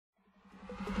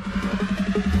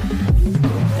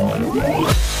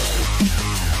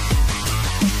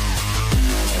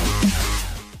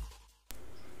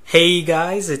Hey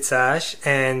guys, it's Ash,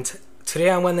 and today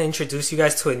I want to introduce you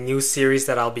guys to a new series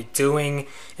that I'll be doing.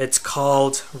 It's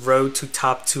called Road to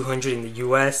Top 200 in the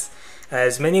US.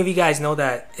 As many of you guys know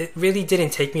that it really didn't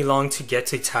take me long to get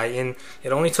to Titan.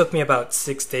 It only took me about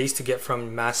 6 days to get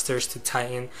from Masters to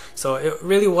Titan. So it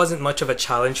really wasn't much of a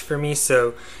challenge for me.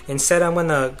 So instead I'm going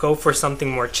to go for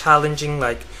something more challenging,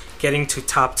 like getting to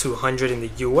top 200 in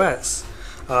the US.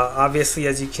 Obviously,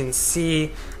 as you can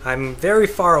see, I'm very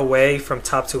far away from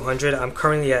top 200. I'm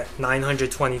currently at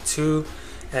 922,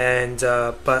 and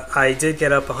but I did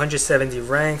get up 170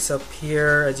 ranks up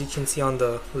here, as you can see on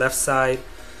the left side.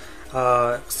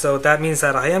 So that means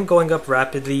that I am going up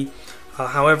rapidly.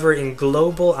 However, in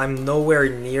global, I'm nowhere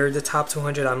near the top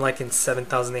 200. I'm like in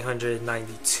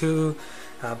 7,892,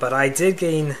 but I did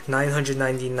gain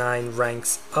 999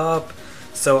 ranks up.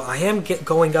 So I am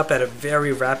going up at a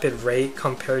very rapid rate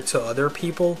compared to other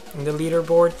people in the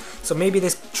leaderboard. So maybe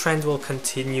this trend will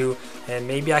continue, and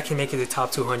maybe I can make it to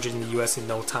top 200 in the US in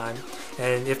no time.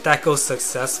 And if that goes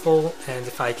successful, and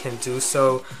if I can do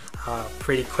so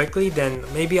pretty quickly, then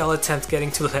maybe I'll attempt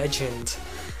getting to legend.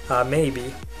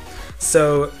 Maybe.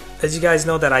 So as you guys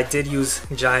know that I did use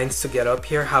giants to get up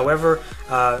here. However,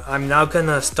 I'm now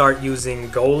gonna start using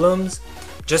golems,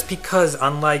 just because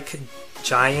unlike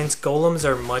giants, golems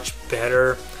are much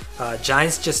better.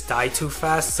 Giants just die too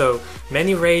fast, so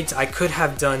many raids I could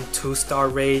have done 2-star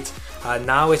raids.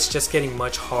 Now it's just getting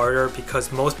much harder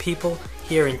because most people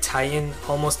here in Titan,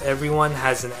 almost everyone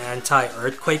has an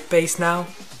anti-earthquake base now.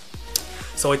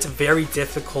 So it's very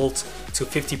difficult to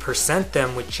 50%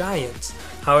 them with giants.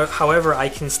 However, I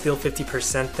can still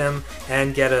 50% them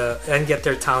and get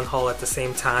their town hall at the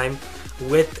same time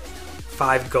with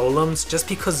 5 golems, just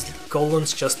because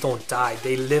golems just don't die.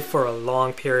 They live for a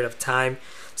long period of time,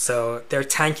 so their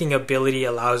tanking ability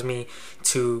allows me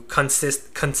to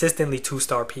consistently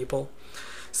 2-star people.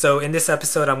 So in this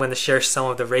episode, I'm going to share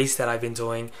some of the raids that I've been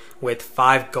doing with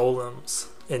 5 golems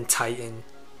in Titan.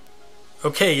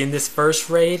 Okay, in this first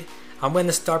raid, I'm going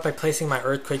to start by placing my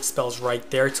earthquake spells right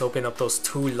there to open up those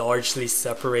 2 largely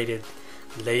separated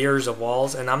layers of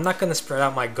walls, and I'm not going to spread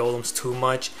out my golems too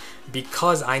much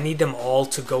because I need them all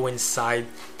to go inside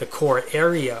the core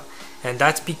area, and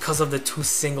that's because of the 2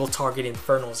 single target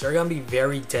infernals. They're going to be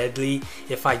very deadly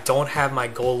if I don't have my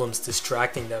golems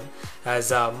distracting them,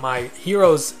 as my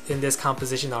heroes in this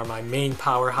composition are my main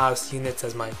powerhouse units,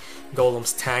 as my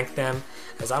golems tank them,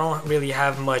 as I don't really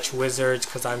have much wizards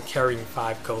because I'm carrying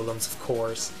 5 golems, of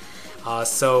course.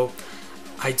 So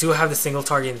I do have the single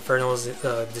target infernals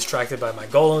distracted by my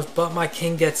golems, but my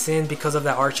king gets in because of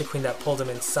that archer queen that pulled him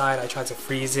inside. I tried to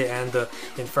freeze it and the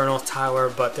infernal tower,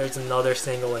 but there's another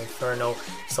single inferno,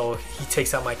 so he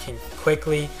takes out my king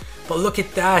quickly. But look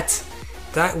at that!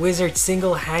 That wizard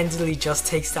single-handedly just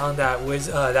takes down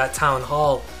that town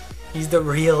hall. He's the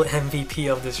real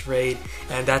MVP of this raid,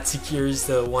 and that secures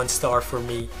the 1-star for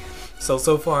me. So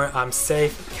far I'm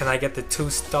safe. Can I get the 2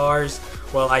 stars?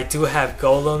 Well, I do have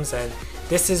golems, and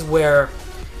this is where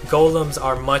golems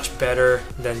are much better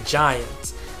than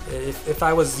giants. If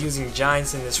I was using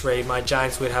giants in this raid, my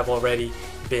giants would have already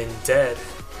been dead.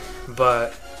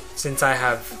 But since I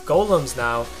have golems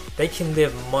now, they can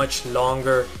live much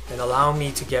longer and allow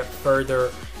me to get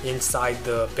further inside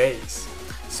the base.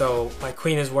 So my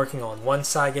queen is working on one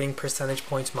side, getting percentage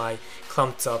points. My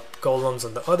clumped up golems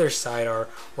on the other side are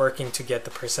working to get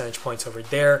the percentage points over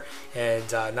there.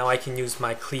 And now I can use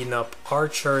my cleanup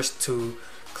archers to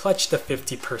clutch the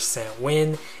 50%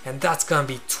 win. And that's gonna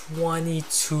be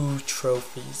 22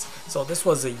 trophies. So this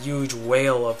was a huge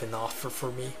whale of an offer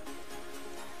for me.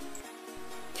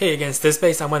 Okay, against this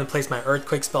base, I'm going to place my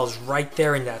earthquake spells right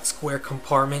there in that square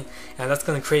compartment, and that's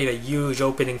going to create a huge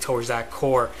opening towards that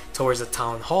core, towards the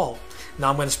town hall.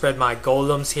 Now I'm going to spread my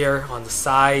golems here on the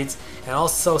sides, and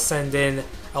also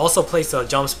place a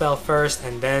jump spell first,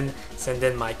 and then send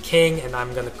in my king, and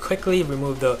I'm going to quickly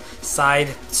remove the side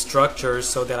structures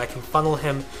so that I can funnel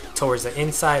him towards the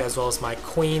inside, as well as my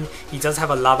queen. He does have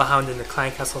a lava hound in the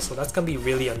clan castle, so that's going to be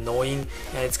really annoying,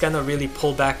 and it's going to really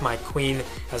pull back my queen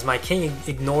as my king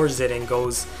ignores it and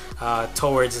goes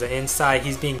towards the inside.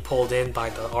 He's being pulled in by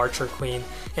the archer queen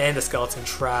and the skeleton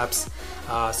traps.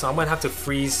 So I'm going to have to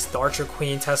freeze the archer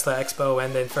queen, Tesla Expo,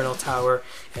 and the infernal tower,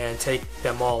 and take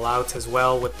them all out as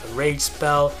well with the rage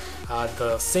spell.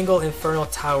 The single infernal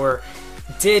tower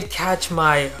did catch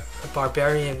my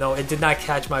barbarian. No, it did not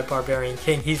catch my barbarian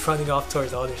king. He's running off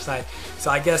towards the other side,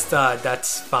 so I guess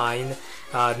that's fine.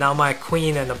 Now my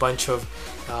queen and a bunch of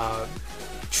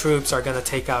troops are gonna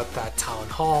take out that town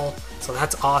hall, so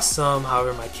that's awesome.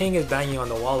 However, my king is banging on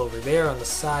the wall over there on the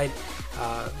side.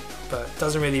 but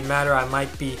doesn't really matter. I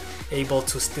might be able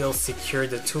to still secure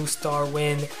the 2-star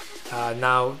win.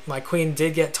 Now my queen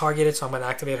did get targeted, so I'm going to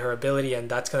activate her ability, and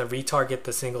that's going to retarget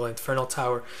the single infernal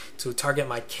tower to target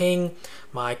my king.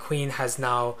 My queen has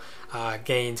now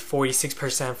gained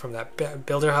 46% from that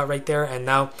builder hut right there, and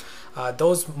now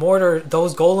those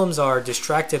golems are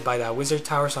distracted by that wizard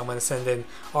tower, so I'm going to send in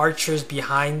archers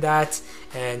behind that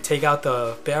and take out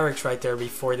the barracks right there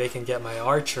before they can get my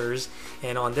archers.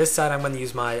 And on this side, I'm going to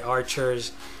use my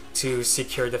archers to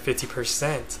secure the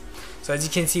 50%. So as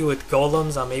you can see with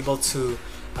golems, I'm able to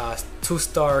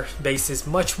 2-star bases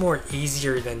much more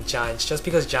easier than giants, just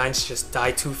because giants just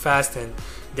die too fast and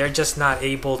they're just not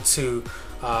able to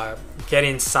get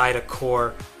inside a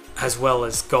core as well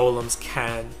as golems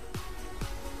can.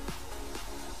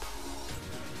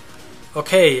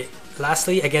 Okay,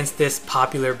 lastly, against this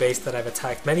popular base that I've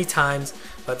attacked many times,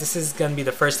 but this is going to be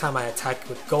the first time I attack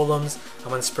with golems. I'm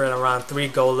going to spread around 3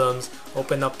 golems,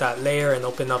 open up that layer, and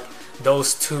open up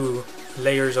those 2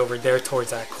 layers over there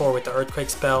towards that core with the earthquake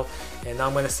spell. And now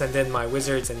I'm going to send in my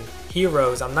wizards and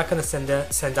heroes. I'm not going to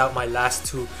send out my last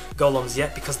 2 golems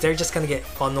yet because they're just going to get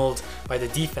funneled by the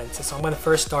defenses. So I'm going to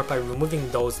first start by removing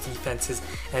those defenses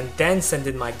and then send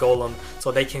in my golem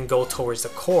so they can go towards the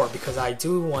core, because I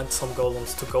do want some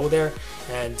golems to go there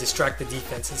and distract the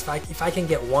defenses. If I can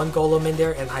get 1 golem in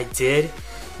there, and I did,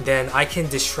 then I can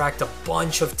distract a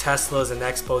bunch of Teslas and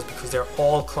Expos because they're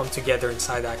all clumped together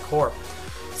inside that core.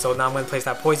 So now I'm going to place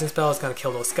that poison spell. It's going to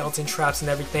kill those skeleton traps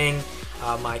and everything.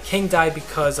 My king died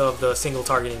because of the single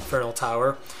target infernal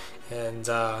tower, and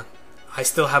I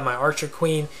still have my archer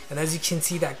queen. And as you can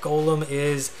see, that golem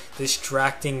is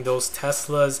distracting those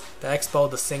Teslas, the expo,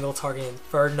 the single target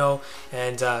inferno,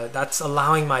 and that's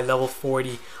allowing my level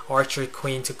 40 archer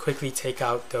queen to quickly take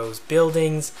out those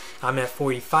buildings. I'm at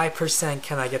 45%.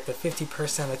 Can I get the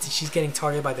 50%? Let's see, she's getting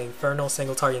targeted by the inferno,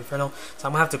 single target inferno, so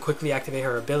I'm gonna have to quickly activate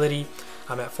her ability.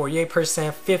 I'm at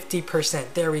 48%,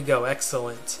 50%. There we go,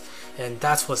 excellent. And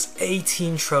that was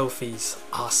 18 trophies.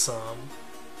 Awesome.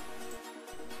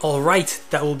 Alright,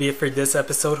 that will be it for this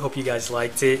episode. Hope you guys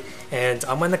liked it, and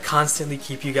I'm going to constantly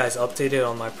keep you guys updated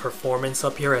on my performance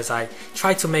up here as I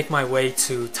try to make my way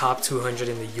to top 200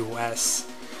 in the US.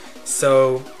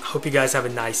 So, hope you guys have a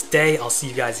nice day. I'll see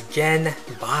you guys again.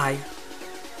 Bye.